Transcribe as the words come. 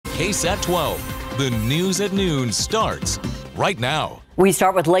KSAT 12. The news at noon starts right now. We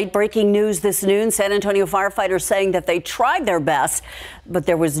start with late breaking news this noon. San Antonio firefighters saying that they tried their best, but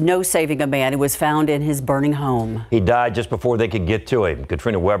there was no saving a man who was found in his burning home. He died just before they could get to him.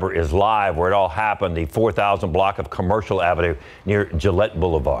 Katrina Weber is live where it all happened, the 4000 block of Commercial Avenue near Gillette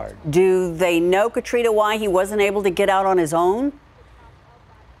Boulevard. Do they know, Katrina, why he wasn't able to get out on his own?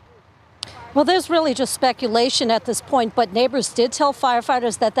 Well, there's really just speculation at this point, but neighbors did tell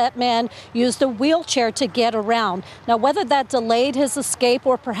firefighters that that man used a wheelchair to get around. Now, whether that delayed his escape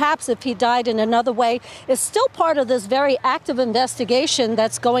or perhaps if he died in another way is still part of this very active investigation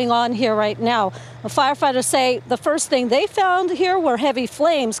that's going on here right now. The firefighters say the first thing they found here were heavy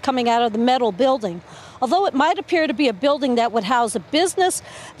flames coming out of the metal building. Although it might appear to be a building that would house a business,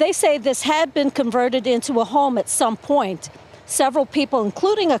 they say this had been converted into a home at some point. Several people,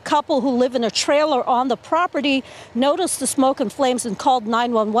 including a couple who live in a trailer on the property, noticed the smoke and flames and called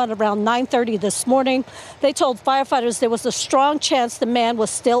 911 around 9:30 this morning. They told firefighters there was a strong chance the man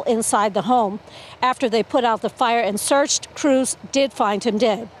was still inside the home. After they put out the fire and searched, crews did find him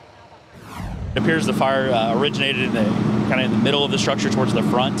dead. It appears the fire originated in the middle of the structure towards the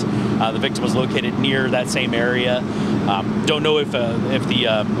front. The victim was located near that same area. Don't know if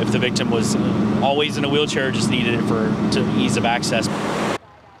the victim was always in a wheelchair or just needed it to ease of access.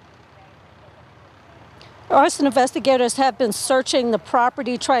 Arson investigators have been searching the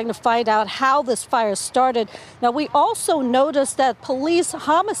property, trying to find out how this fire started. Now, we also noticed that police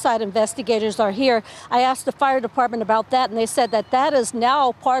homicide investigators are here. I asked the fire department about that, and they said that that is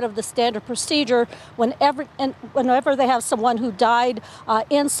now part of the standard procedure whenever they have someone who died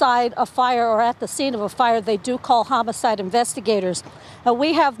inside a fire or at the scene of a fire, they do call homicide investigators. Now,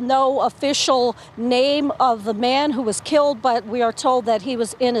 we have no official name of the man who was killed, but we are told that he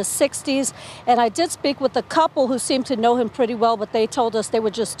was in his 60s. And I did speak with the couple who seemed to know him pretty well, but they told us they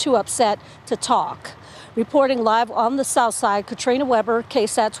were just too upset to talk. Reporting live on the South Side, Katrina Weber,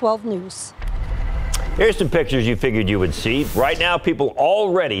 KSAT 12 News. Here's some pictures you figured you would see. Right now, people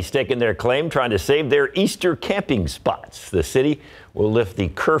already staking their claim, trying to save their Easter camping spots. The city will lift the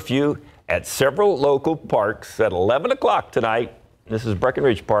curfew at several local parks at 11 o'clock tonight. This is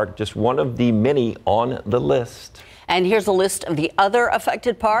Breckenridge Park, just one of the many on the list. And here's a list of the other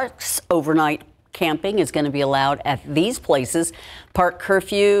affected parks. Overnight camping is going to be allowed at these places. Park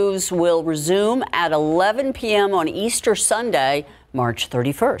curfews will resume at 11 p.m. on Easter Sunday, March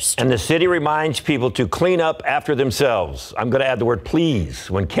 31st. And the city reminds people to clean up after themselves. I'm going to add the word please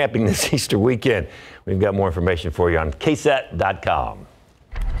when camping this Easter weekend. We've got more information for you on KSAT.com.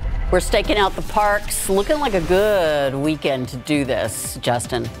 We're staking out the parks. Looking like a good weekend to do this,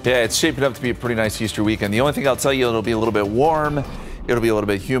 Justin. Yeah, it's shaping up to be a pretty nice Easter weekend. The only thing I'll tell you, it'll be a little bit warm. It'll be a little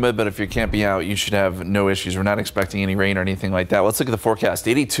bit humid, but if you're camping out, you should have no issues. We're not expecting any rain or anything like that. Let's look at the forecast.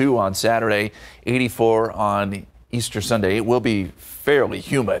 82 on Saturday, 84 on Easter Sunday. It will be fairly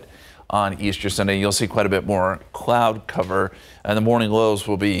humid on Easter Sunday. You'll see quite a bit more cloud cover, and the morning lows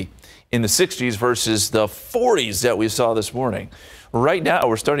will be in the 60s versus the 40s that we saw this morning. Right now,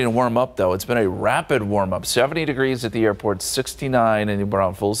 we're starting to warm up, though. It's been a rapid warm up. 70 degrees at the airport, 69 in New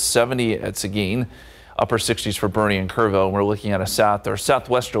Braunfels, 70 at Seguin, upper 60s for Bernie and Kerrville. And we're looking at a south or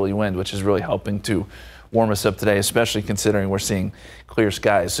southwesterly wind, which is really helping to warm us up today, especially considering we're seeing clear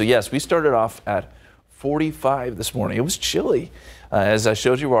skies. So, yes, we started off at 45 this morning. It was chilly. As I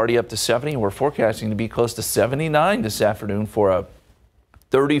showed you, we're already up to 70, and we're forecasting to be close to 79 this afternoon for a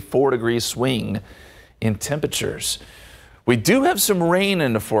 34-degree swing in temperatures. We do have some rain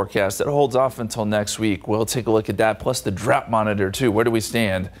in the forecast that holds off until next week. We'll take a look at that, plus the drought monitor, too. Where do we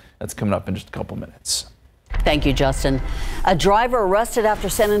stand? That's coming up in just a couple minutes. Thank you, Justin. A driver arrested after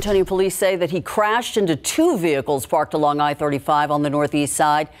San Antonio police say that he crashed into two vehicles parked along I-35 on the northeast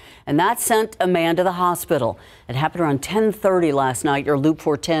side, and that sent a man to the hospital. It happened around 10:30 last night near Loop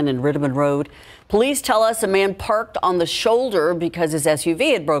 410 and Ritterman Road. Police tell us a man parked on the shoulder because his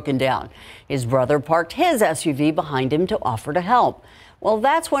SUV had broken down. His brother parked his SUV behind him to offer to help. Well,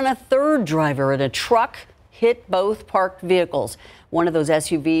 that's when a third driver in a truck hit both parked vehicles. One of those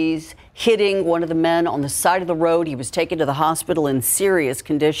SUVs hitting one of the men on the side of the road. He was taken to the hospital in serious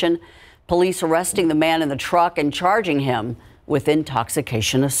condition. Police arresting the man in the truck and charging him with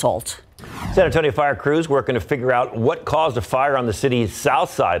intoxication assault. San Antonio fire crews working to figure out what caused a fire on the city's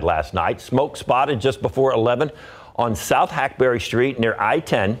south side last night. Smoke spotted just before 11 on South Hackberry Street near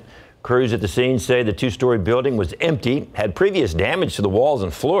I-10. Crews at the scene say the two-story building was empty, had previous damage to the walls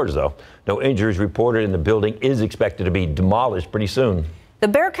and floors, though. No injuries reported, and the building is expected to be demolished pretty soon. The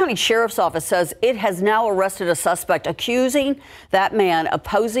Bexar County Sheriff's Office says it has now arrested a suspect accusing that man of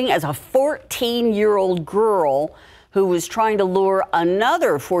posing as a 14-year-old girl who was trying to lure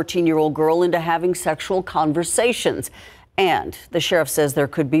another 14-year-old girl into having sexual conversations. And the sheriff says there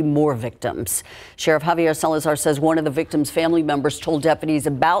could be more victims. Sheriff Javier Salazar says one of the victims' family members told deputies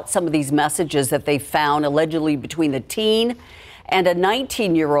about some of these messages that they found allegedly between the teen and a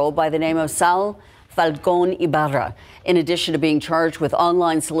 19-year-old by the name of Sal Falcon Ibarra. In addition to being charged with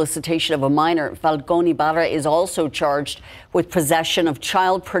online solicitation of a minor, Falcon Ibarra is also charged with possession of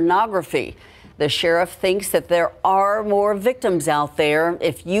child pornography. The sheriff thinks that there are more victims out there.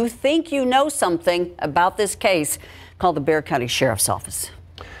 If you think you know something about this case, call the Bexar County Sheriff's Office.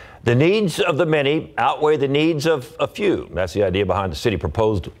 The needs of the many outweigh the needs of a few. That's the idea behind the city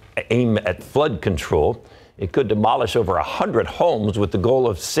proposed aim at flood control. It could demolish over 100 homes with the goal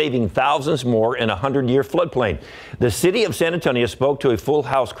of saving thousands more in a 100-year floodplain. The city of San Antonio spoke to a full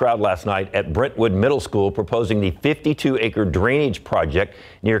house crowd last night at Brentwood Middle School proposing the 52-acre drainage project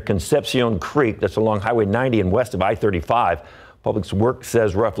near Concepcion Creek that's along Highway 90 and west of I-35. Public Works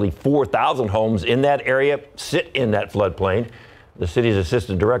says roughly 4,000 homes in that area sit in that floodplain. The city's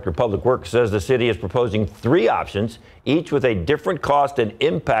assistant director of Public Works says the city is proposing 3 options, each with a different cost and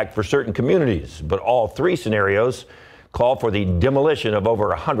impact for certain communities. But all 3 scenarios call for the demolition of over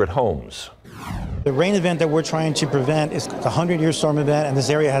 100 homes. The rain event that we're trying to prevent is a 100-year storm event, and this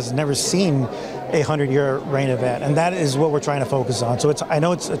area has never seen a 100-year rain event, and that is what we're trying to focus on. So I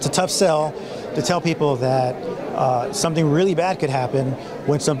know it's a tough sell to tell people that something really bad could happen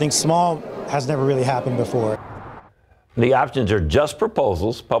when something small has never really happened before. The options are just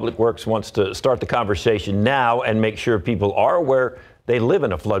proposals. Public Works wants to start the conversation now and make sure people are aware they live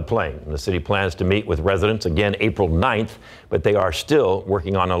in a floodplain. The city plans to meet with residents again April 9th, but they are still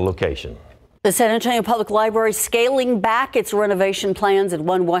working on a location. The San Antonio Public Library scaling back its renovation plans at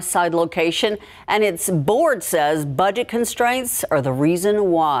one West Side location, and its board says budget constraints are the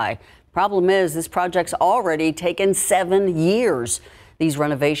reason why. Problem is, this project's already taken 7 years. These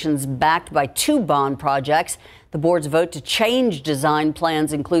renovations backed by 2 bond projects. The board's vote to change design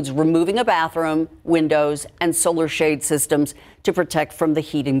plans includes removing a bathroom, windows, and solar shade systems to protect from the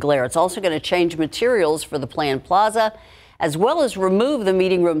heat and glare. It's also going to change materials for the planned plaza, as well as remove the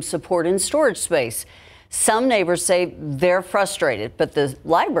meeting room support and storage space. Some neighbors say they're frustrated, but the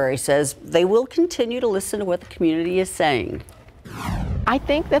library says they will continue to listen to what the community is saying. I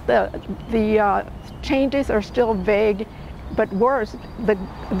think that the changes are still vague, but worse,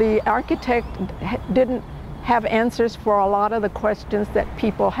 the architect didn't have answers for a lot of the questions that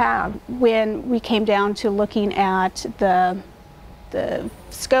people have. When we came down to looking at the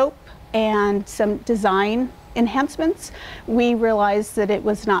scope and some design enhancements, we realized that it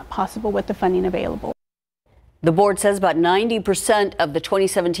was not possible with the funding available. The board says about 90% of the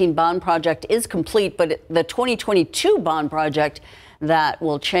 2017 bond project is complete, but the 2022 bond project that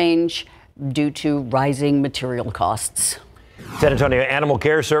will change due to rising material costs. San Antonio Animal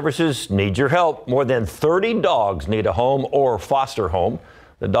Care Services needs your help. More than 30 dogs need a home or foster home.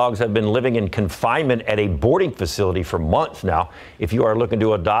 The dogs have been living in confinement at a boarding facility for months now. If you are looking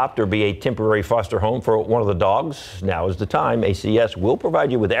to adopt or be a temporary foster home for one of the dogs, now is the time. ACS will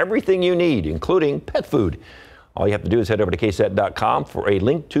provide you with everything you need, including pet food. All you have to do is head over to KSAT.com for a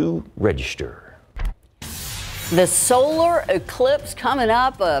link to register. The solar eclipse coming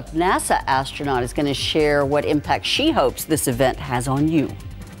up. A NASA astronaut is going to share what impact she hopes this event has on you.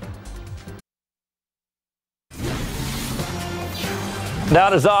 Now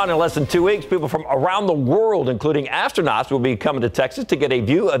it is on in less than 2 weeks. People from around the world, including astronauts, will be coming to Texas to get a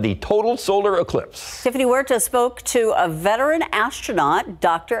view of the total solar eclipse. Tiffany Huerta spoke to a veteran astronaut,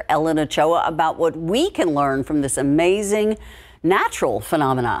 Dr. Ellen Ochoa, about what we can learn from this amazing natural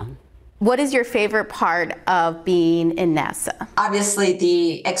phenomena. What is your favorite part of being in NASA? Obviously,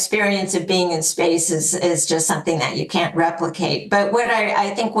 the experience of being in space is just something that you can't replicate. But what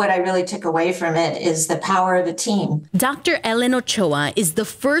I think what I really took away from it is the power of a team. Dr. Ellen Ochoa is the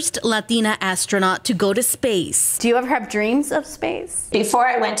first Latina astronaut to go to space. Do you ever have dreams of space? Before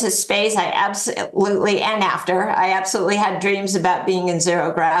I went to space, I absolutely had dreams about being in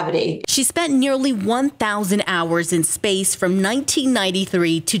zero gravity. She spent nearly 1,000 hours in space from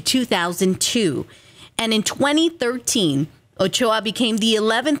 1993 to 2002. And in 2013, Ochoa became the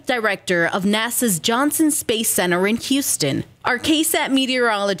 11th director of NASA's Johnson Space Center in Houston. Our KSAT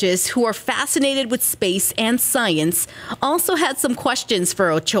meteorologists, who are fascinated with space and science, also had some questions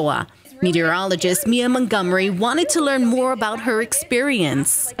for Ochoa. Meteorologist Mia Montgomery wanted to learn more about her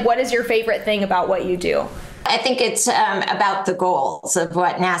experience. What is your favorite thing about what you do? I think it's about the goals of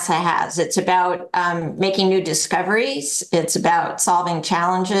what NASA has. It's about making new discoveries. It's about solving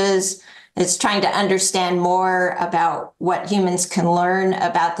challenges. it's trying to understand more about what humans can learn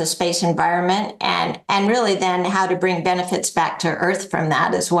about the space environment and really then how to bring benefits back to Earth from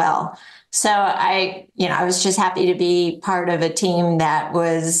that as well. So I was just happy to be part of a team that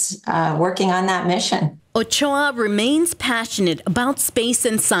was working on that mission. Ochoa remains passionate about space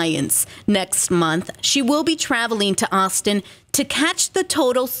and science. Next month, she will be traveling to Austin to catch the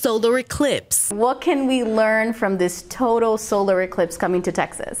total solar eclipse. What can we learn from this total solar eclipse coming to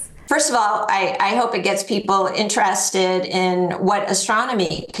Texas? First of all, I hope it gets people interested in what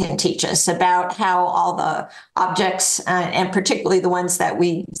astronomy can teach us about how all the objects, and particularly the ones that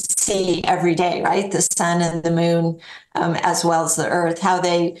we see every day, right? The sun and the moon, as well as the Earth, how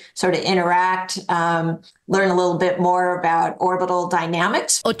they sort of interact, learn a little bit more about orbital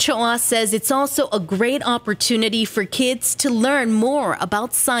dynamics. Ochoa says it's also a great opportunity for kids to learn more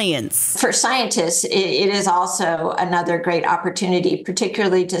about science. For scientists, it is also another great opportunity,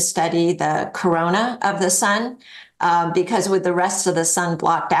 particularly to study the corona of the sun. Because with the rest of the sun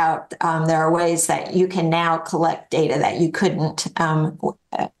blocked out, there are ways that you can now collect data that you couldn't,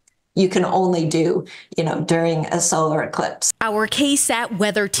 you can only do, during a solar eclipse. Our KSAT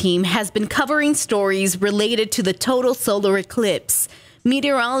weather team has been covering stories related to the total solar eclipse.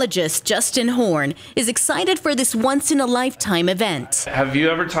 Meteorologist Justin Horn is excited for this once-in-a-lifetime event. Have you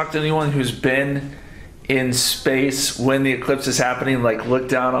ever talked to anyone who's been in space when the eclipse is happening, like look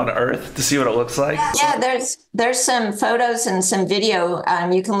down on Earth to see what it looks like? Yeah, there's some photos and some video.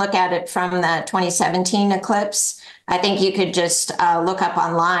 You can look at it from the 2017 eclipse. I think you could just look up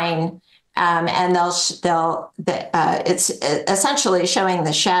online, and it's essentially showing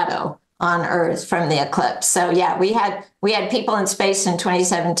the shadow on Earth from the eclipse. So yeah, we had people in space in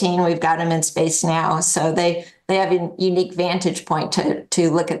 2017. We've got them in space now, so they have a unique vantage point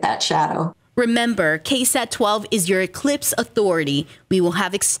to look at that shadow. Remember, KSAT 12 is your eclipse authority. We will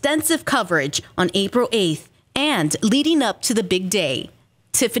have extensive coverage on April 8th and leading up to the big day.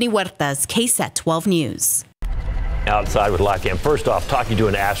 Tiffany Huertas, KSAT 12 News. Outside with Lockdown. First off, talking to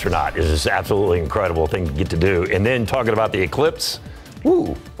an astronaut is this absolutely incredible thing to get to do. And then talking about the eclipse.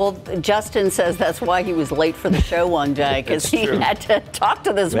 Woo. Well, Justin says that's why he was late for the show one day, because he had to talk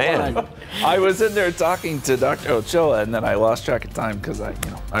to this woman. I was in there talking to Dr. Ochoa, and then I lost track of time because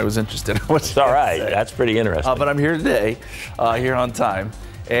I was interested in what she had to all right. say. That's pretty interesting. But I'm here today, here on time.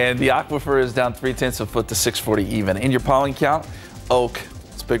 And the aquifer is down 0.3 of a foot to 640 even. In your pollen count, oak.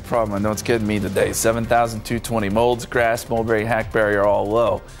 It's a big problem. I know it's getting me today. 7,220. Molds, grass, mulberry, hackberry are all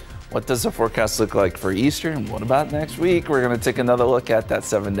low. What does the forecast look like for Easter? And what about next week? We're going to take another look at that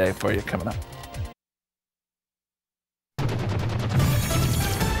 7-day for you coming up.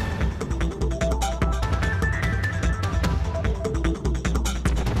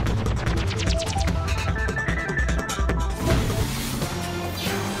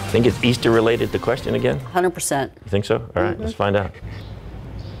 Think it's Easter related, the question again? 100%. You think so? All right, let's find out.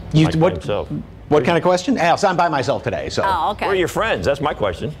 What kind of question? Alex, I'm by myself today, so. Oh, okay. Where are your friends? That's my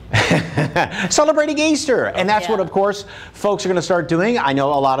question. Celebrating Easter, and that's what, of course, folks are going to start doing. I know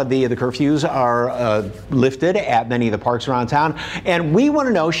a lot of the curfews are lifted at many of the parks around town, and we want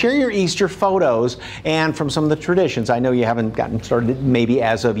to know, share your Easter photos and from some of the traditions. I know you haven't gotten started maybe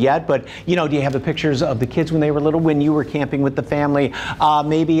as of yet, but, do you have the pictures of the kids when they were little, when you were camping with the family?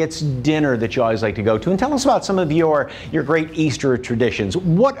 Maybe it's dinner that you always like to go to, and tell us about some of your great Easter traditions.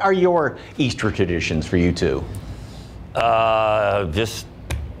 What are your Easter traditions for you two? Just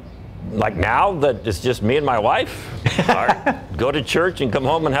like now that it's just me and my wife. Go to church and come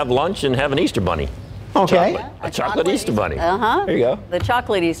home and have lunch and have an Easter bunny. Okay. A chocolate Easter bunny. Uh-huh. There you go. The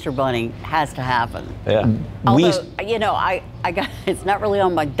chocolate Easter bunny has to happen. Yeah. Although, it's not really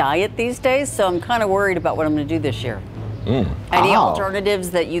on my diet these days, so I'm kind of worried about what I'm going to do this year. Any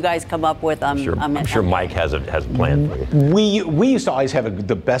alternatives that you guys come up with? I'm sure Mike has a plan for you. We used to always have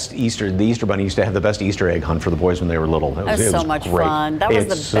the best Easter. The Easter Bunny used to have the best Easter egg hunt for the boys when they were little. It was so much fun. That was the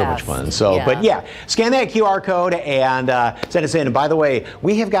best. So much fun. So, yeah. But yeah, scan that QR code and send us in. And by the way,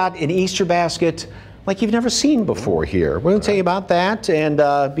 we have got an Easter basket like you've never seen before here. We're going to tell you about that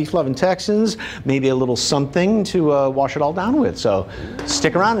and beef-loving Texans, maybe a little something to wash it all down with. So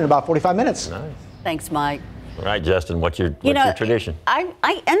stick around in about 45 minutes. Nice. Thanks, Mike. All right, Justin, what's your tradition?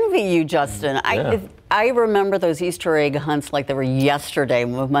 I envy you, Justin. I remember those Easter egg hunts like they were yesterday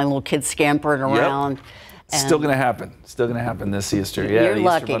with my little kids scampering around. Yep. Still going to happen. Still going to happen this Easter. Yeah, you're the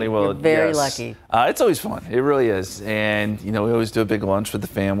lucky. Easter Bunny will. You're very lucky. It's always fun. It really is. And, we always do a big lunch with the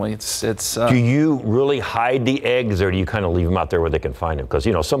family. Do you really hide the eggs, or do you kind of leave them out there where they can find them? Because,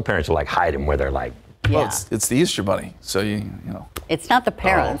 some parents will hide them where they're like, well, it's the Easter Bunny, so you know. It's not the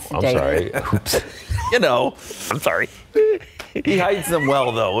parents, I'm David. sorry. Oops. I'm sorry. He hides them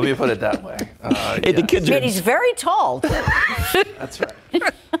well, though. Let me put it that way. Hey, the kids are... And he's very tall. That's right.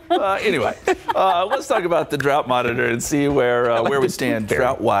 Anyway, let's talk about the drought monitor and see where we stand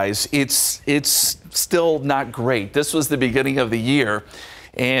drought-wise. It's still not great. This was the beginning of the year,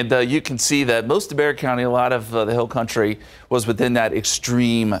 and you can see that most of Bexar County, a lot of the hill country, was within that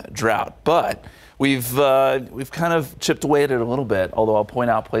extreme drought. But we've kind of chipped away at it a little bit. Although I'll point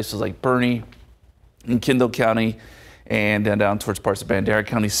out places like Bernie and Kendall County, and then down towards parts of Bandera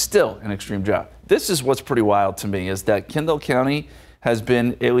County, still an extreme drought. This is what's pretty wild to me, is that Kendall County has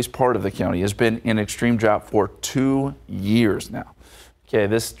been, at least part of the county, has been in extreme drought for 2 years now. Okay,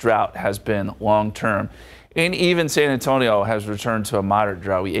 this drought has been long-term. And even San Antonio has returned to a moderate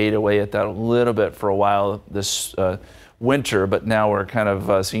drought. We ate away at that a little bit for a while this winter, but now we're kind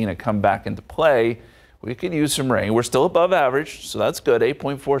of seeing it come back into play. We could use some rain. We're still above average, so that's good,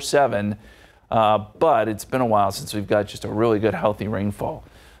 8.47. But it's been a while since we've got just a really good, healthy rainfall.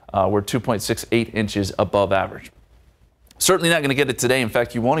 We're 2.68 inches above average. Certainly not going to get it today. In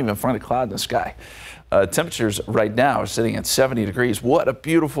fact, you won't even find a cloud in the sky. Temperatures right now are sitting at 70 degrees. What a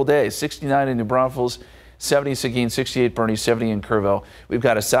beautiful day. 69 in New Braunfels, 70 in Seguin, 68 Bernie, 70 in Kerrville. We've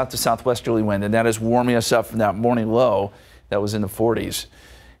got a south to southwesterly wind, and that is warming us up from that morning low that was in the 40s.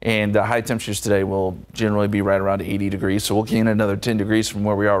 And high temperatures today will generally be right around 80 degrees, so we'll gain another 10 degrees from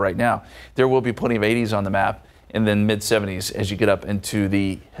where we are right now. There will be plenty of 80s on the map, and then mid-70s as you get up into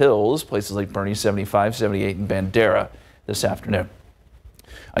the hills, places like Bernie, 75, 78, and Bandera this afternoon.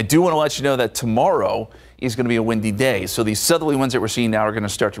 I do want to let you know that tomorrow is going to be a windy day, so these southerly winds that we're seeing now are going to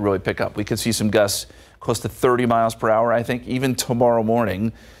start to really pick up. We could see some gusts close to 30 miles per hour, I think, even tomorrow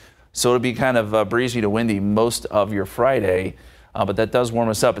morning. So it'll be kind of breezy to windy most of your Friday. But that does warm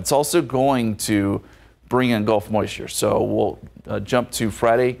us up. It's also going to bring in Gulf moisture. So we'll jump to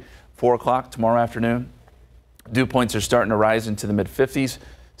Friday, 4 o'clock tomorrow afternoon. Dew points are starting to rise into the mid-50s.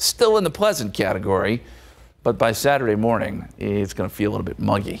 Still in the pleasant category, but by Saturday morning, it's going to feel a little bit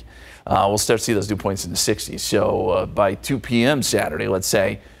muggy. We'll start to see those dew points in the 60s. So by 2 p.m. Saturday, let's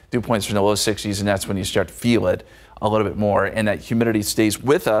say, dew points are in the low 60s, and that's when you start to feel it a little bit more. And that humidity stays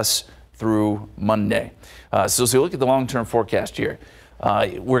with us through Monday. So as we look at the long-term forecast here,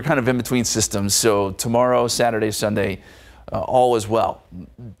 we're kind of in between systems. So tomorrow, Saturday, Sunday, all is well.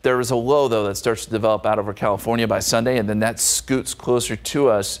 There is a low, though, that starts to develop out over California by Sunday, and then that scoots closer to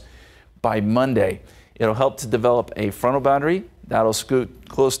us by Monday. It'll help to develop a frontal boundary. That'll scoot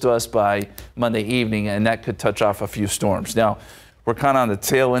close to us by Monday evening, and that could touch off a few storms. Now, we're kind of on the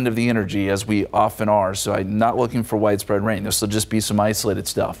tail end of the energy, as we often are, so I'm not looking for widespread rain. This will just be some isolated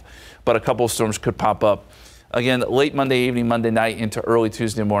stuff. But a couple of storms could pop up. Again, late Monday evening, Monday night into early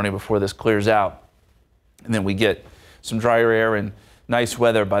Tuesday morning before this clears out. And then we get some drier air and nice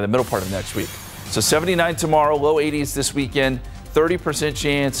weather by the middle part of next week. So 79 tomorrow, low 80s this weekend, 30%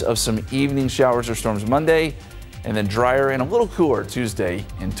 chance of some evening showers or storms Monday, and then drier and a little cooler Tuesday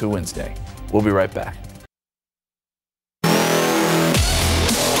into Wednesday. We'll be right back.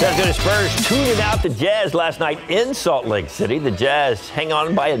 San Antonio Spurs tuning out the Jazz last night in Salt Lake City. The Jazz hang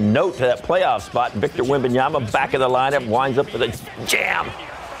on by a note to that playoff spot. Victor Wembanyama back in the lineup, winds up with a jam.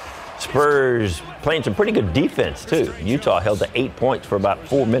 Spurs playing some pretty good defense, too. Utah held to 8 points for about a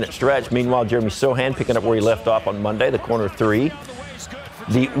 4-minute stretch. Meanwhile, Jeremy Sohan picking up where he left off on Monday, the corner three.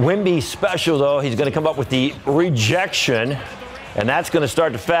 The Wemby special, though, he's going to come up with the rejection, and that's going to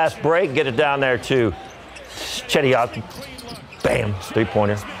start the fast break. Get it down there to Chediak. Bam,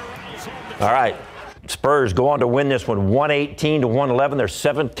 three-pointer. All right, Spurs go on to win this one 118-111, their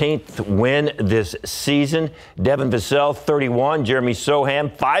 17th win this season. Devin Vassell, 31. Jeremy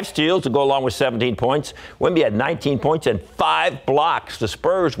Sohan, 5 steals to go along with 17 points. Wemby had 19 points and 5 blocks. The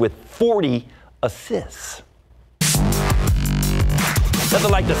Spurs with 40 assists. Nothing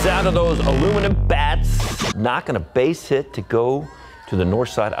like the sound of those aluminum bats knocking a base hit to go to the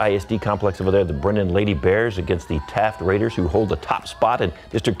Northside ISD complex over there. The Brennan Lady Bears against the Taft Raiders, who hold the top spot in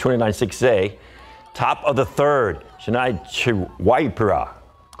District 29 6A. Top of the third, Shania Chiwaipura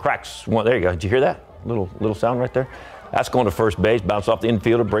cracks one. There you go. Did you hear that? Little sound right there. That's going to first base. Bounce off the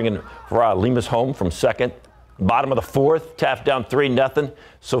infielder, bringing Farah Lemus home from second. Bottom of the fourth, Taft down 3-0.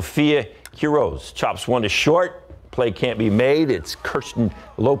 Sophia Quiroz chops one to short. Play can't be made. It's Kirsten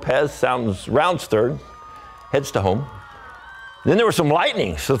Lopez, rounds third, heads to home. Then there was some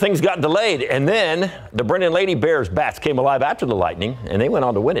lightning, so things got delayed. And then the Brennan Lady Bears bats came alive after the lightning, and they went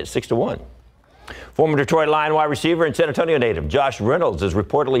on to win it 6-1. Former Detroit Lion wide receiver and San Antonio native Josh Reynolds is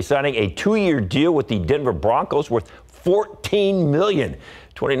reportedly signing a 2-year deal with the Denver Broncos worth $14 million.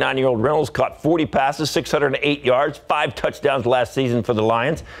 29-year-old Reynolds caught 40 passes, 608 yards, 5 touchdowns last season for the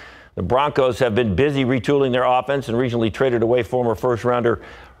Lions. The Broncos have been busy retooling their offense and recently traded away former first-rounder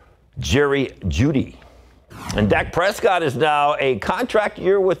Jerry Jeudy. And Dak Prescott is now a contract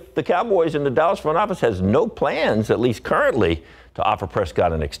year with the Cowboys, and the Dallas front office has no plans, at least currently, to offer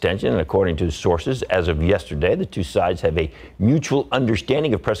Prescott an extension. And according to sources, as of yesterday, the two sides have a mutual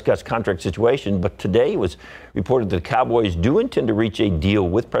understanding of Prescott's contract situation. But today it was reported that the Cowboys do intend to reach a deal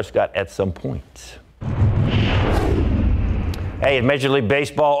with Prescott at some point. Hey, in Major League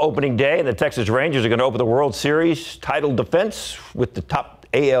Baseball opening day, the Texas Rangers are going to open the World Series title defense with the top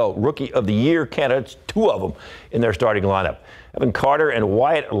AL Rookie of the Year candidates, two of them, in their starting lineup. Evan Carter and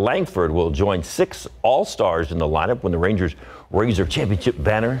Wyatt Langford will join 6 All-Stars in the lineup when the Rangers raise their championship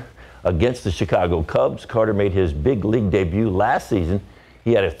banner against the Chicago Cubs. Carter made his big league debut last season.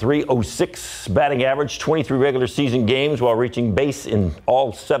 He had a .306 batting average, 23 regular season games while reaching base in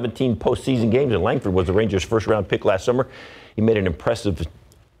all 17 postseason games. And Langford was the Rangers' first-round pick last summer. He made an impressive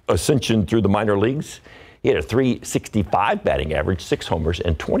ascension through the minor leagues. He had a .365 batting average, 6 homers,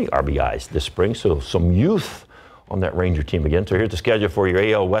 and 20 RBIs this spring. So some youth on that Ranger team again. So here's the schedule for your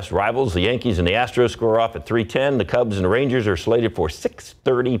AL West rivals. The Yankees and the Astros score off at 3:10. The Cubs and the Rangers are slated for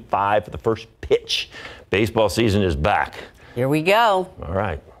 6:35 for the first pitch. Baseball season is back. Here we go. All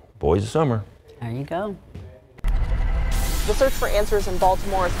right. Boys of summer. There you go. The search for answers in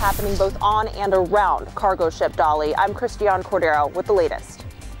Baltimore is happening both on and around cargo ship Dolly. I'm Christiane Cordero with the latest.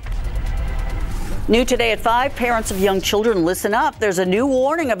 New today at 5, parents of young children, listen up. There's a new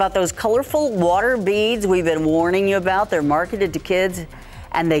warning about those colorful water beads we've been warning you about. They're marketed to kids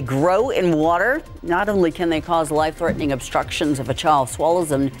and they grow in water. Not only can they cause life-threatening obstructions if a child swallows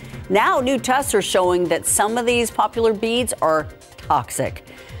them, now new tests are showing that some of these popular beads are toxic.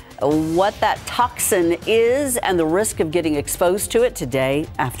 What that toxin is and the risk of getting exposed to it today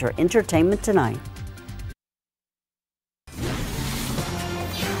after Entertainment Tonight.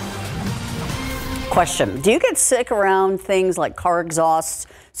 Question: do you get sick around things like car exhausts,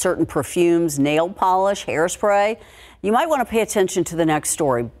 certain perfumes, nail polish, hairspray? You might want to pay attention to the next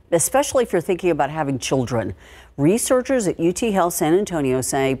story, especially if you're thinking about having children. Researchers at UT Health San Antonio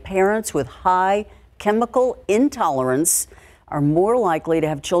say parents with high chemical intolerance are more likely to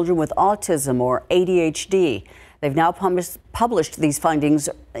have children with autism or ADHD. They've now published these findings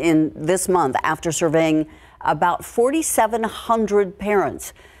in this month after surveying about 4,700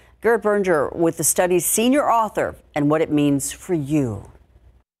 parents. Garrett Berger with the study's senior author and what it means for you.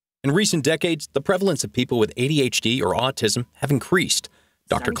 In recent decades, the prevalence of people with ADHD or autism have increased.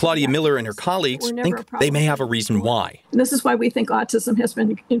 Dr. Claudia Miller and her colleagues think they may have a reason why. And this is why we think autism has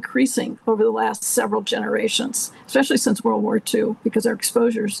been increasing over the last several generations, especially since World War II, because our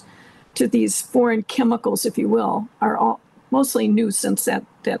exposures to these foreign chemicals, if you will, are all mostly new since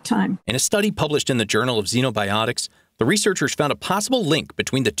that time. In a study published in the Journal of Xenobiotics, the researchers found a possible link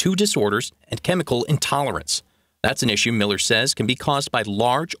between the two disorders and chemical intolerance. That's an issue, Miller says, can be caused by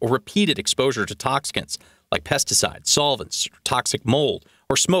large or repeated exposure to toxins like pesticides, solvents, toxic mold,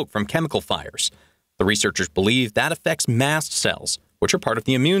 or smoke from chemical fires. The researchers believe that affects mast cells, which are part of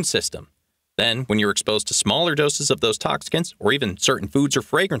the immune system. Then, when you're exposed to smaller doses of those toxins, or even certain foods or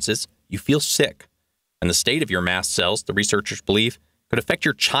fragrances, you feel sick. And the state of your mast cells, the researchers believe, could affect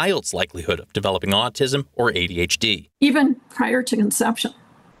your child's likelihood of developing autism or ADHD. Even prior to conception.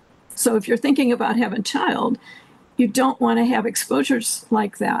 So if you're thinking about having a child, you don't want to have exposures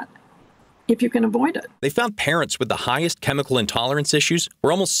like that if you can avoid it. They found parents with the highest chemical intolerance issues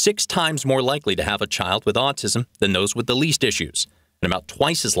were almost 6 times more likely to have a child with autism than those with the least issues, and about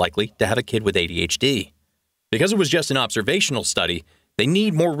twice as likely to have a kid with ADHD. Because it was just an observational study, they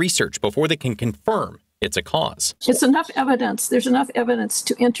need more research before they can confirm it's a cause. It's enough evidence. There's enough evidence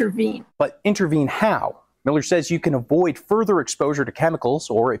to intervene. But intervene how? Miller says you can avoid further exposure to chemicals,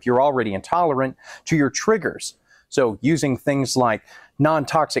 or if you're already intolerant, to your triggers. So using things like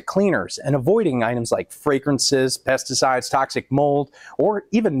non-toxic cleaners and avoiding items like fragrances, pesticides, toxic mold, or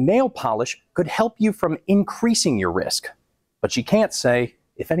even nail polish could help you from increasing your risk. But she can't say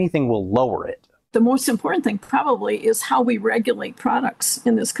if anything will lower it. The most important thing probably is how we regulate products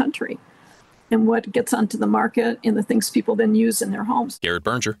in this country and what gets onto the market and the things people then use in their homes. Garrett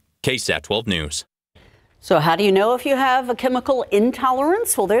Berger, KSAT 12 News. So how do you know if you have a chemical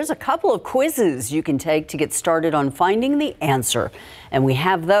intolerance? Well, there's a couple of quizzes you can take to get started on finding the answer. And we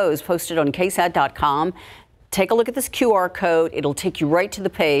have those posted on KSAT.com. Take a look at this QR code. It'll take you right to the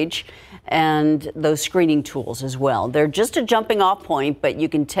page and those screening tools as well. They're just a jumping off point, but you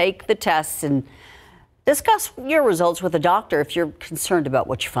can take the tests and discuss your results with a doctor if you're concerned about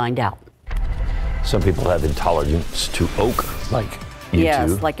what you find out. Some people have intolerance to oak, like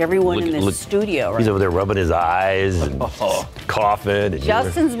Yes, like everyone in this studio. Right? He's over there rubbing his eyes and coughing. And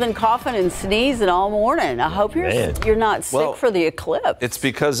Justin's been coughing and sneezing all morning. I hope you're not sick for the eclipse. It's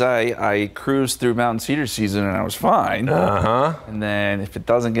because I cruised through Mountain Cedar season and I was fine. And then if it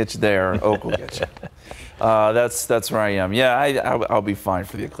doesn't get you there, Oak will get you. That's where I am. Yeah, I'll be fine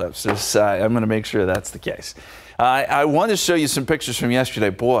for the eclipse. I'm going to make sure that's the case. I wanted to show you some pictures from yesterday.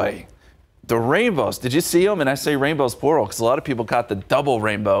 Boy, the rainbows. Did you see them? And I say rainbows plural because a lot of people caught the double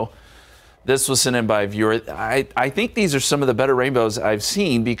rainbow. This was sent in by a viewer. I think these are some of the better rainbows I've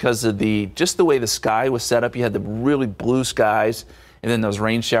seen because of just the way the sky was set up. You had the really blue skies and then those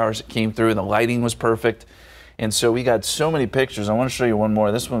rain showers that came through and the lighting was perfect. And so we got so many pictures. I want to show you one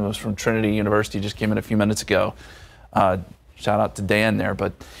more. This one was from Trinity University, just came in a few minutes ago. Shout out to Dan there,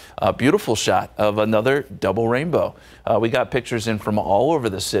 but a beautiful shot of another double rainbow. We got pictures in from all over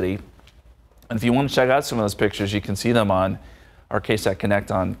the city. And if you want to check out some of those pictures, you can see them on our KSAT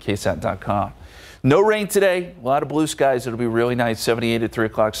Connect on KSAT.com. No rain today, a lot of blue skies. It'll be really nice, 78 at 3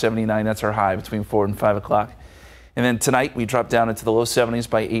 o'clock, 79, that's our high between 4 and 5 o'clock. And then tonight we drop down into the low 70s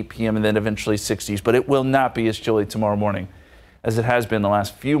by 8 p.m. and then eventually 60s. But it will not be as chilly tomorrow morning as it has been the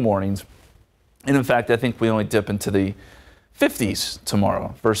last few mornings. And in fact, I think we only dip into the 50s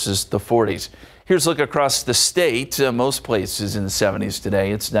tomorrow versus the 40s. Here's a look across the state. Most places in the 70s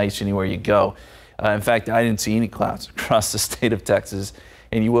today. It's nice anywhere you go. In fact, I didn't see any clouds across the state of Texas.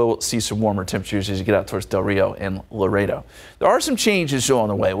 And you will see some warmer temperatures as you get out towards Del Rio and Laredo. There are some changes on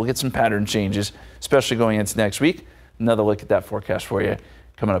the way. We'll get some pattern changes, especially going into next week. Another look at that forecast for you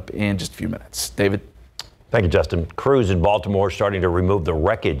coming up in just a few minutes. David. Thank you, Justin. Crews in Baltimore starting to remove the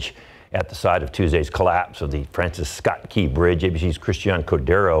wreckage at the site of Tuesday's collapse of the Francis Scott Key Bridge. ABC's Christian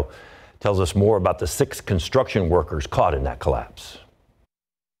Cordero tells us more about the 6 construction workers caught in that collapse.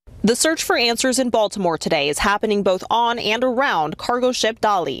 The search for answers in Baltimore today is happening both on and around cargo ship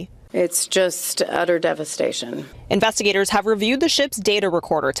Dali. It's just utter devastation. Investigators have reviewed the ship's data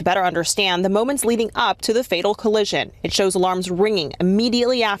recorder to better understand the moments leading up to the fatal collision. It shows alarms ringing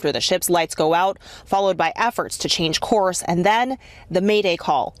immediately after the ship's lights go out, followed by efforts to change course, and then the Mayday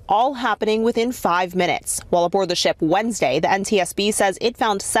call, all happening within 5 minutes. While aboard the ship Wednesday, the NTSB says it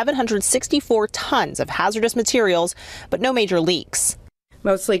found 764 tons of hazardous materials, but no major leaks.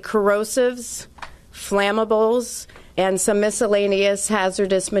 Mostly corrosives, flammables, and some miscellaneous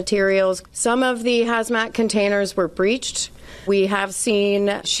hazardous materials. Some of the hazmat containers were breached. We have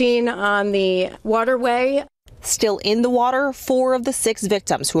seen sheen on the waterway. Still in the water, 4 of the 6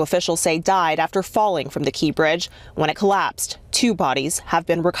 victims who officials say died after falling from the Key Bridge when it collapsed. 2 bodies have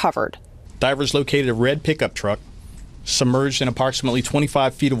been recovered. Divers located a red pickup truck submerged in approximately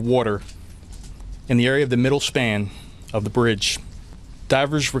 25 feet of water in the area of the middle span of the bridge.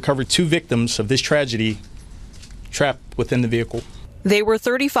 Divers recovered 2 victims of this tragedy trapped within the vehicle. They were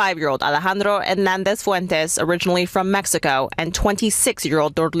 35-year-old Alejandro Hernandez Fuentes, originally from Mexico, and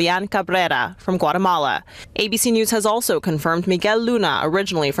 26-year-old Dorlian Cabrera from Guatemala. ABC News has also confirmed Miguel Luna,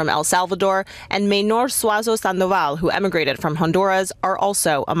 originally from El Salvador, and Menor Suazo Sandoval, who emigrated from Honduras, are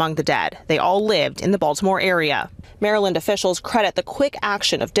also among the dead. They all lived in the Baltimore area. Maryland officials credit the quick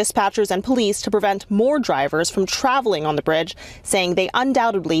action of dispatchers and police to prevent more drivers from traveling on the bridge, saying they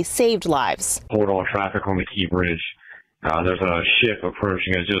undoubtedly saved lives. Hold all traffic on the Key Bridge. There's a ship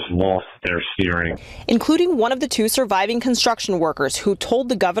approaching has just lost their steering. Including one of the 2 surviving construction workers who told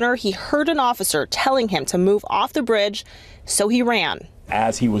the governor he heard an officer telling him to move off the bridge, so he ran.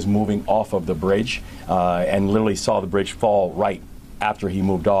 As he was moving off of the bridge and literally saw the bridge fall right after he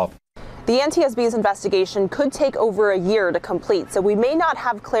moved off. The NTSB's investigation could take over a year to complete, so we may not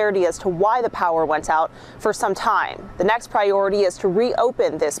have clarity as to why the power went out for some time. The next priority is to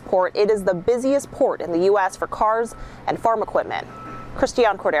reopen this port. It is the busiest port in the U.S. for cars and farm equipment.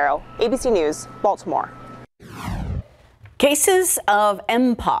 Christian Cordero, ABC News, Baltimore. Cases of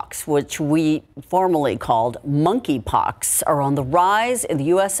Mpox, which we formerly called monkeypox, are on the rise in the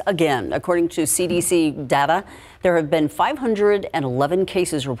U.S. again. According to CDC data, there have been 511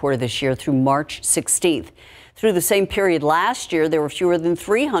 cases reported this year through March 16th. Through the same period last year, there were fewer than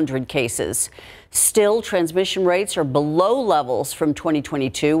 300 cases. Still, transmission rates are below levels from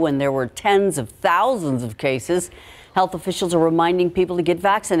 2022 when there were tens of thousands of cases. Health officials are reminding people to get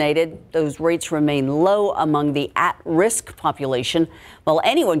vaccinated. Those rates remain low among the at-risk population. While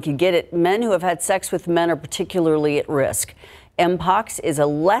anyone can get it, men who have had sex with men are particularly at risk. Mpox is a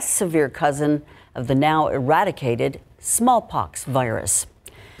less severe cousin of the now eradicated smallpox virus.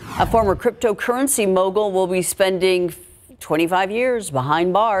 A former cryptocurrency mogul will be spending 25 years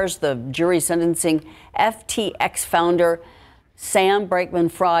behind bars. The jury sentencing FTX founder Sam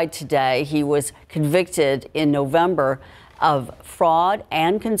Bankman-Fried today. He was convicted in November of fraud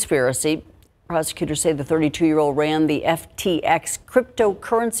and conspiracy. Prosecutors say the 32-year-old ran the FTX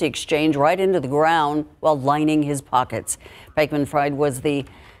cryptocurrency exchange right into the ground while lining his pockets. Bankman-Fried was the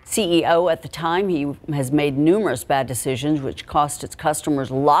CEO at the time. He has made numerous bad decisions, which cost its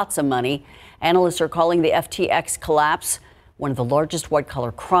customers lots of money. Analysts are calling the FTX collapse one of the largest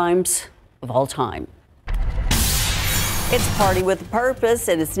white-collar crimes of all time. It's Party with a Purpose,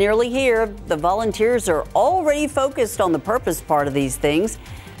 and it's nearly here. The volunteers are already focused on the purpose part of these things,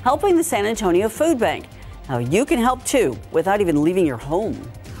 helping the San Antonio Food Bank. Now, you can help too without even leaving your home.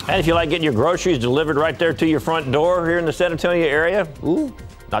 And if you like getting your groceries delivered right there to your front door here in the San Antonio area,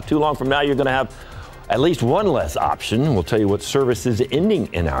 not too long from now, you're going to have at least one less option. We'll tell you what service is ending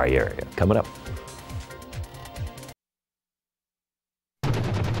in our area coming up.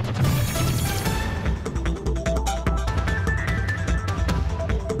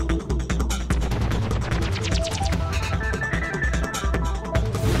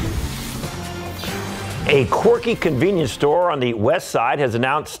 A quirky convenience store on the west side has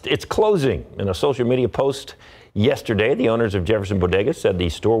announced it's closing. In a social media post yesterday, the owners of Jefferson Bodega said the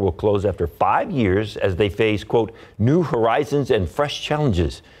store will close after 5 years as they face, quote, new horizons and fresh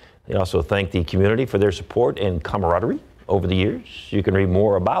challenges. They also thanked the community for their support and camaraderie over the years. You can read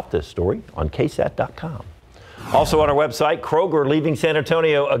more about this story on KSAT.com. Also on our website, Kroger leaving San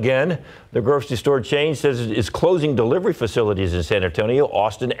Antonio again. The grocery store chain says it is closing delivery facilities in San Antonio,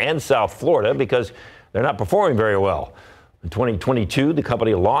 Austin, and South Florida because they're not performing very well. In 2022, the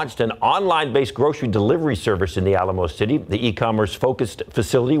company launched an online-based grocery delivery service in the Alamo City. The e-commerce focused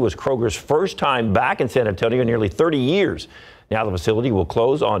facility was Kroger's first time back in San Antonio in nearly 30 years. Now the facility will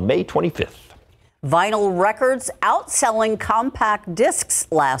close on May 25th. Vinyl records outselling compact discs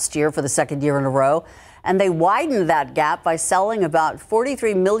last year for the second year in a row. And they widened that gap by selling about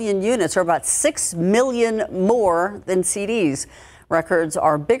 43 million units, or about 6 million more than CDs. Records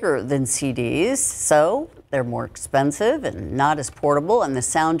are bigger than CDs, so they're more expensive and not as portable, and the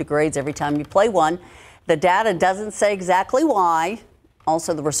sound degrades every time you play one. The data doesn't say exactly why.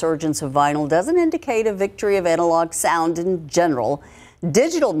 Also, the resurgence of vinyl doesn't indicate a victory of analog sound in general.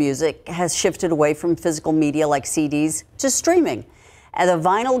 Digital music has shifted away from physical media like CDs to streaming. And the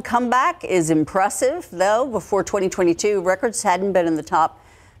vinyl comeback is impressive, though. Before 2022, records hadn't been in the top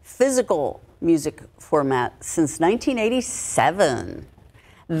physical music format since 1987.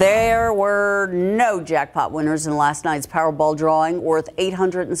 There were no jackpot winners in last night's Powerball drawing worth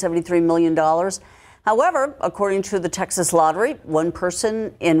 $873 million. However, according to the Texas Lottery, one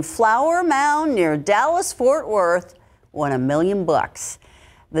person in Flower Mound near Dallas-Fort Worth won $1 million.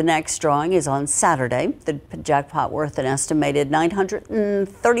 The next drawing is on Saturday. The jackpot worth an estimated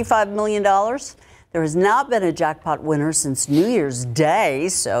 $935 million. There has not been a jackpot winner since New Year's Day,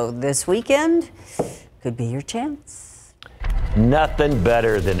 so this weekend could be your chance. Nothing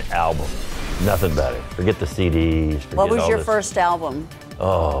better than albums. Nothing better. Forget the CDs. What was your first album?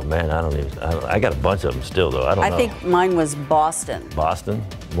 Oh, man, I got a bunch of them still, though. I don't know. I think mine was Boston. Boston?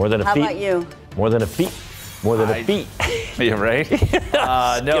 More than a feet? How about you? More than a feet. More than a feet. Yeah, right?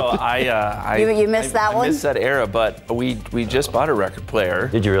 No, You missed that one? I missed that era, but we just bought a record player.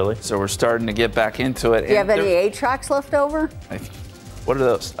 Did you really? So we're starting to get back into it. Do you have any 8-tracks left over? What are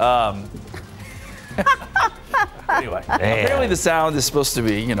those? Anyway, apparently the sound is supposed to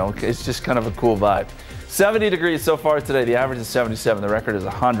be, it's just kind of a cool vibe. 70 degrees so far today. The average is 77. The record is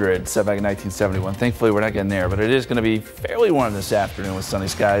 100, set back in 1971. Thankfully, we're not getting there, but it is going to be fairly warm this afternoon with sunny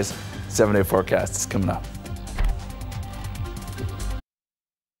skies. 7-day forecast is coming up.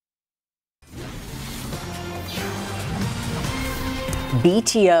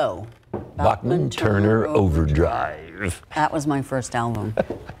 BTO. Bachman-Turner Overdrive. That was my first album.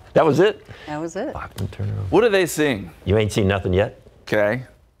 That was it? That was it. Bachman-Turner. What do they sing? You ain't seen nothing yet? Okay.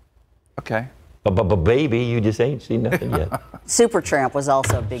 Baby, you just ain't seen nothing yet. Supertramp was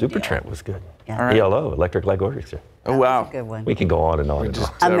also a big deal. Supertramp was good. Yeah. All right. ELO, Electric Light Orchestra. Oh, wow. Good one. We can go on and on and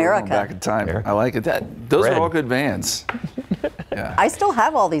on. America. Back in time. I like it. Those are all good bands. Yeah. I still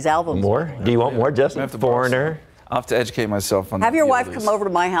have all these albums. More? Do you want more, Justin? Foreigner? I'll have to educate myself on Have your wife come over to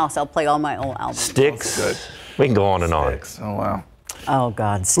my house. I'll play all my old albums. Sticks. Good. We can go on and on. Oh, wow. Oh,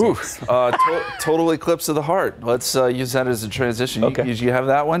 God, Sticks. Total Eclipse of the Heart. Let's use that as a transition. Okay. You have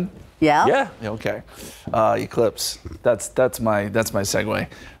that one? Yeah? Yeah. Okay. Eclipse. That's my segue.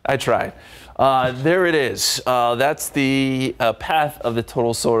 I tried. There it is. That's the path of the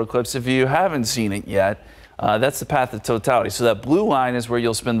total solar eclipse. If you haven't seen it yet, that's the path of totality. So that blue line is where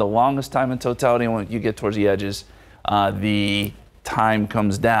you'll spend the longest time in totality, and when you get towards the edges, the time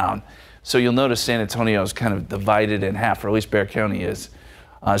comes down. So you'll notice San Antonio is kind of divided in half, or at least Bexar County is.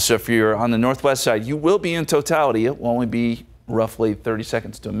 So if you're on the northwest side, you will be in totality. It will only be roughly 30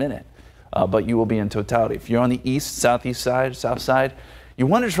 seconds to a minute, but you will be in totality. If you're on the east, southeast side, south side, you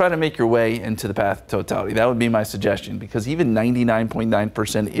want to try to make your way into the path of totality. That would be my suggestion, because even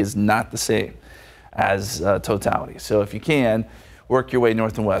 99.9% is not the same as totality. So if you can, work your way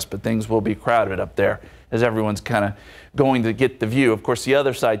north and west, but things will be crowded up there as everyone's kind of going to get the view. Of course, the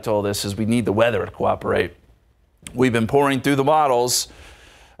other side told us is we need the weather to cooperate. We've been pouring through the models.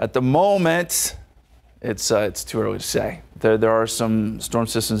 At the moment, it's too early to say. There are some storm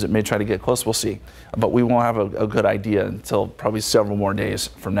systems that may try to get close. We'll see. But we won't have a good idea until probably several more days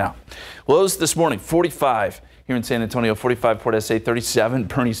from now. Lows this morning, 45 here in San Antonio, 45 Port SA, 37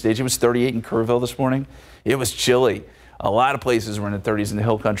 Bernie Stage. It was 38 in Kerrville this morning. It was chilly. A lot of places were in the 30s in the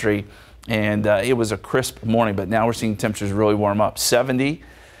hill country, and it was a crisp morning, but now we're seeing temperatures really warm up. 70,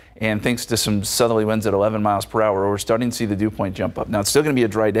 and thanks to some southerly winds at 11 miles per hour, we're starting to see the dew point jump up. Now, it's still going to be a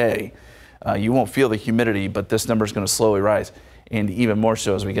dry day. You won't feel the humidity, but this number is going to slowly rise, and even more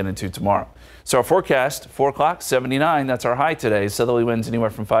so as we get into tomorrow. So our forecast, 4 o'clock, 79, that's our high today. Southerly winds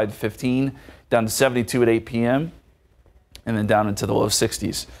anywhere from 5 to 15, down to 72 at 8 p.m., and then down into the low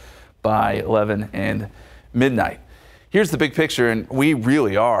 60s by 11 and midnight. Here's the big picture, and we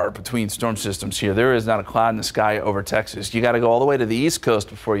really are between storm systems here. There is not a cloud in the sky over Texas. You got to go all the way to the East Coast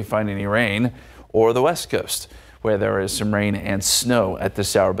before you find any rain, or the West Coast, where there is some rain and snow at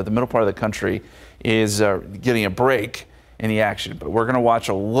this hour. But the middle part of the country is getting a break in the action. But we're going to watch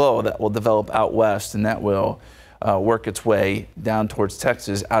a low that will develop out west, and that will work its way down towards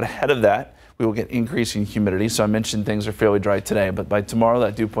Texas. Out ahead of that, we will get increasing humidity. So I mentioned things are fairly dry today, but by tomorrow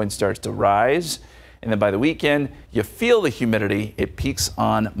that dew point starts to rise. And then by the weekend, you feel the humidity. It peaks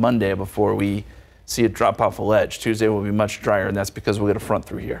on Monday before we see it drop off a ledge. Tuesday will be much drier, and that's because we'll get a front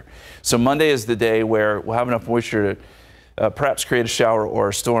through here. So Monday is the day where we'll have enough moisture to perhaps create a shower or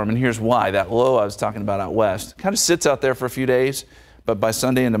a storm. And here's why. That low I was talking about out west kind of sits out there for a few days, but by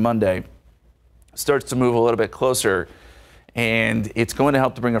Sunday into Monday, starts to move a little bit closer, and it's going to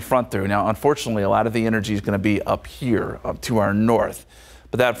help to bring a front through. Now, unfortunately, a lot of the energy is going to be up here, up to our north.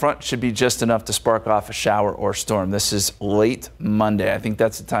 But that front should be just enough to spark off a shower or storm. This is late Monday. I think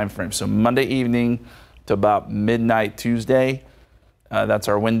that's the time frame. So Monday evening to about midnight Tuesday, that's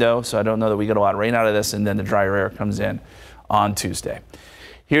our window. So I don't know that we get a lot of rain out of this, and then the drier air comes in on Tuesday.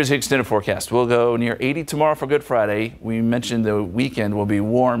 Here's the extended forecast. We'll go near 80 tomorrow for Good Friday. We mentioned the weekend will be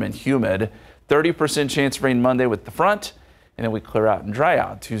warm and humid. 30% chance of rain Monday with the front, and then we clear out and dry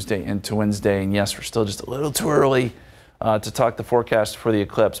out Tuesday into Wednesday. And yes, we're still just a little too early to talk the forecast for the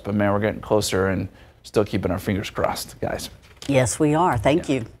eclipse, but man, we're getting closer and still keeping our fingers crossed, guys. Yes, we are. Thank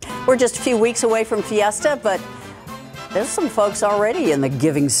you. We're just a few weeks away from Fiesta, but there's some folks already in the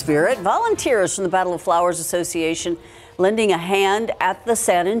giving spirit. Volunteers from the Battle of Flowers Association lending a hand at the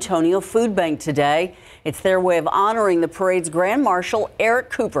San Antonio Food Bank today. It's their way of honoring the parade's Grand Marshal,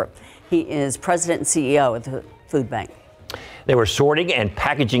 Eric Cooper. He is president and CEO of the food bank. They were sorting and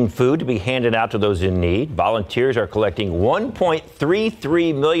packaging food to be handed out to those in need. Volunteers are collecting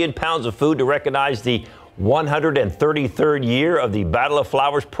 1.33 million pounds of food to recognize the 133rd year of the Battle of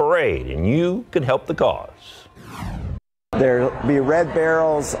Flowers Parade, and you can help the cause. There'll be red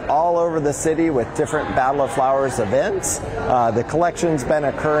barrels all over the city with different Battle of Flowers events. The collection's been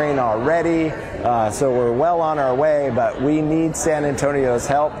occurring already, so we're well on our way, but we need San Antonio's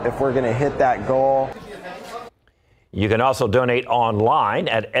help if we're going to hit that goal. You can also donate online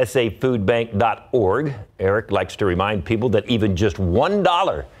at safoodbank.org. Eric likes to remind people that even just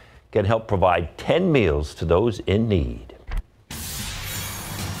 $1 can help provide 10 meals to those in need.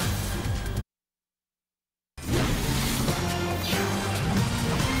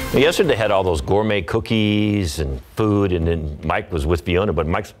 Yesterday they had all those gourmet cookies and food, and then Mike was with Fiona, but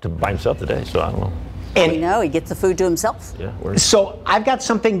Mike's by himself today, so I don't know. And we know he gets the food to himself. Yeah. So I've got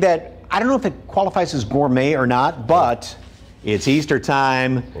something that I don't know if it qualifies as gourmet or not, but it's Easter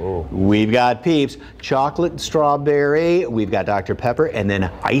time. Oh. We've got Peeps, chocolate and strawberry. We've got Dr. Pepper, and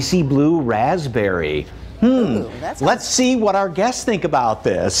then icy blue raspberry. Ooh, Let's see what our guests think about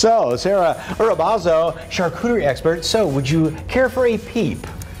this. So, Sarah Urabazo, charcuterie expert. So, would you care for a Peep?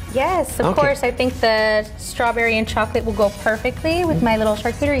 Yes, of course. I think the strawberry and chocolate will go perfectly with my little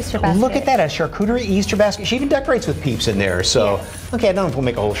charcuterie Easter basket. Look at that, a charcuterie Easter basket. She even decorates with Peeps in there. So, okay, I don't know if we'll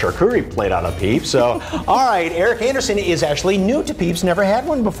make a whole charcuterie plate out of Peeps. So, all right, Eric Anderson is actually new to Peeps, never had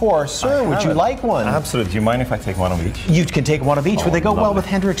one before. Sir, would you like one? Absolutely. Do you mind if I take one of each? You can take one of each. Oh, Would they go well lovely. with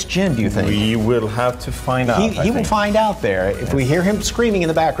Hendrick's gin, do you think? We will have to find out. He will find out there. If we hear him screaming in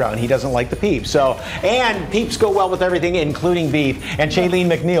the background, he doesn't like the Peeps. So, and Peeps go well with everything, including beef. And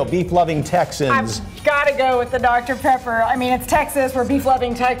Shailene McNeil deal? Beef-loving Texans. I've got to go with the Dr. Pepper. I mean, it's Texas. We're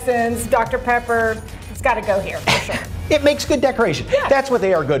beef-loving Texans. Dr. Pepper, it's got to go here for sure. It makes good decoration. Yeah. That's what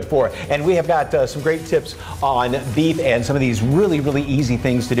they are good for. And we have got some great tips on beef and some of these really, really easy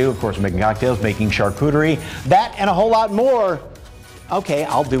things to do. Of course, making cocktails, making charcuterie, that and a whole lot more. Okay,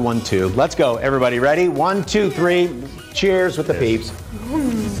 I'll do one too. Let's go, everybody. Ready? 1, 2, 3. Cheers with the peeps.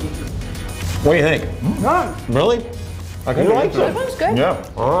 What do you think? Really? Okay, you like it? That sounds good.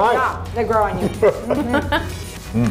 Yeah. All right. Yeah, they grow on you.